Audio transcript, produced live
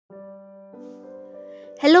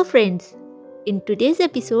Hello friends, in today's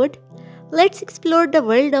episode, let's explore the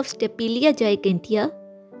world of Stapelia Gigantea,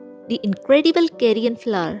 the incredible carrion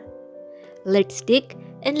flower. Let's dig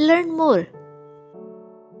and learn more.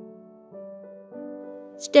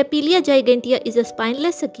 Stapelia Gigantea is a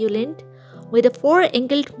spineless succulent with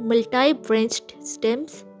 4-angled multi-branched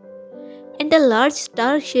stems and a large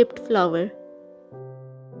star-shaped flower.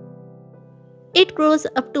 It grows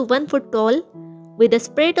up to 1 foot tall with a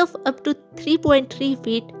spread of up to 3.3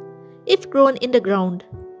 feet if grown in the ground.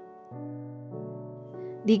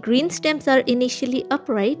 The green stems are initially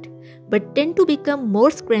upright but tend to become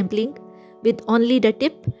more scrambling with only the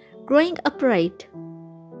tip growing upright.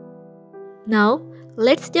 Now,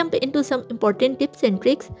 let's jump into some important tips and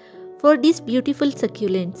tricks for these beautiful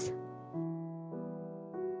succulents.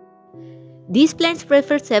 These plants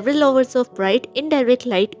prefer several hours of bright indirect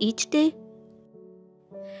light each day.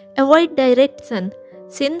 Avoid direct sun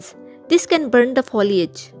since this can burn the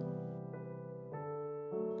foliage.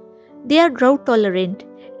 They are drought tolerant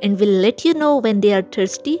and will let you know when they are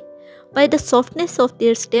thirsty by the softness of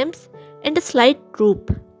their stems and a slight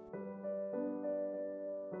droop.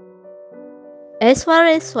 As far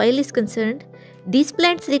as soil is concerned, these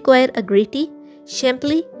plants require a gritty,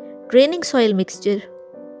 shambly, draining soil mixture.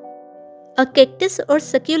 A cactus or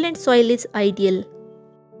succulent soil is ideal.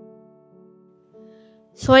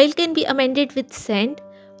 Soil can be amended with sand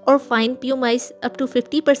or fine pumice up to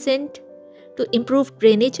 50% to improve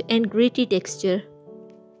drainage and gritty texture.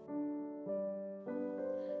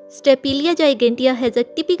 Stapelia Gigantea has a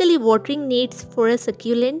typically watering needs for a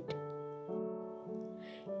succulent.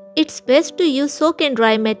 It's best to use soak and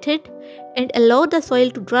dry method and allow the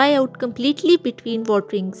soil to dry out completely between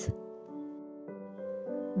waterings.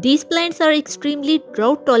 These plants are extremely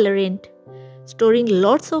drought tolerant, storing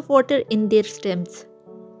lots of water in their stems.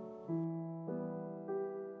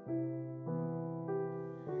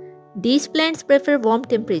 These plants prefer warm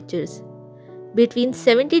temperatures. Between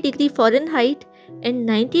 70°F and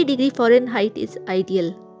 90°F is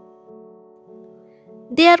ideal.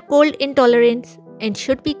 They are cold intolerant and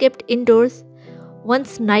should be kept indoors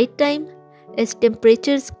once nighttime as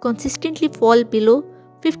temperatures consistently fall below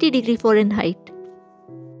 50°F.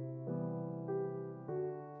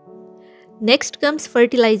 Next comes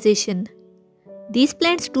fertilization. These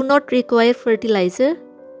plants do not require fertilizer.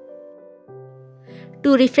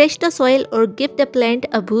 To refresh the soil or give the plant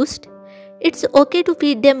a boost, it's okay to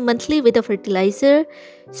feed them monthly with a fertilizer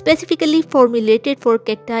specifically formulated for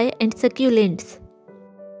cacti and succulents.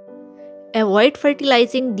 Avoid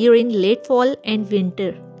fertilizing during late fall and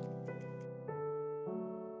winter.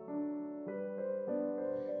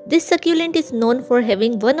 This succulent is known for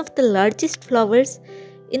having one of the largest flowers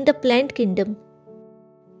in the plant kingdom.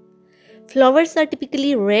 Flowers are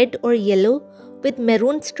typically red or yellow with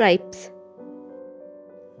maroon stripes.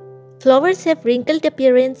 Flowers have wrinkled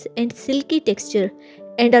appearance and silky texture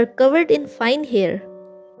and are covered in fine hair.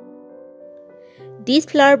 These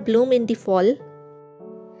flowers bloom in the fall.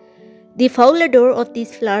 The foul odor of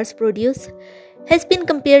these flowers produce has been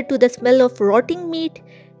compared to the smell of rotting meat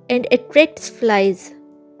and attracts flies,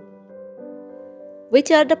 which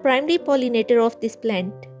are the primary pollinator of this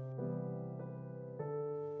plant.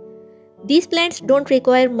 These plants don't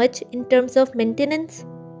require much in terms of maintenance.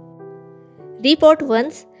 Repot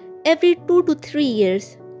once every 2 to 3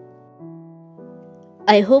 years.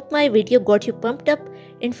 I hope my video got you pumped up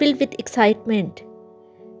and filled with excitement.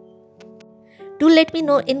 Do let me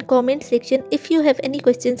know in comment section if you have any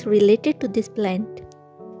questions related to this plant.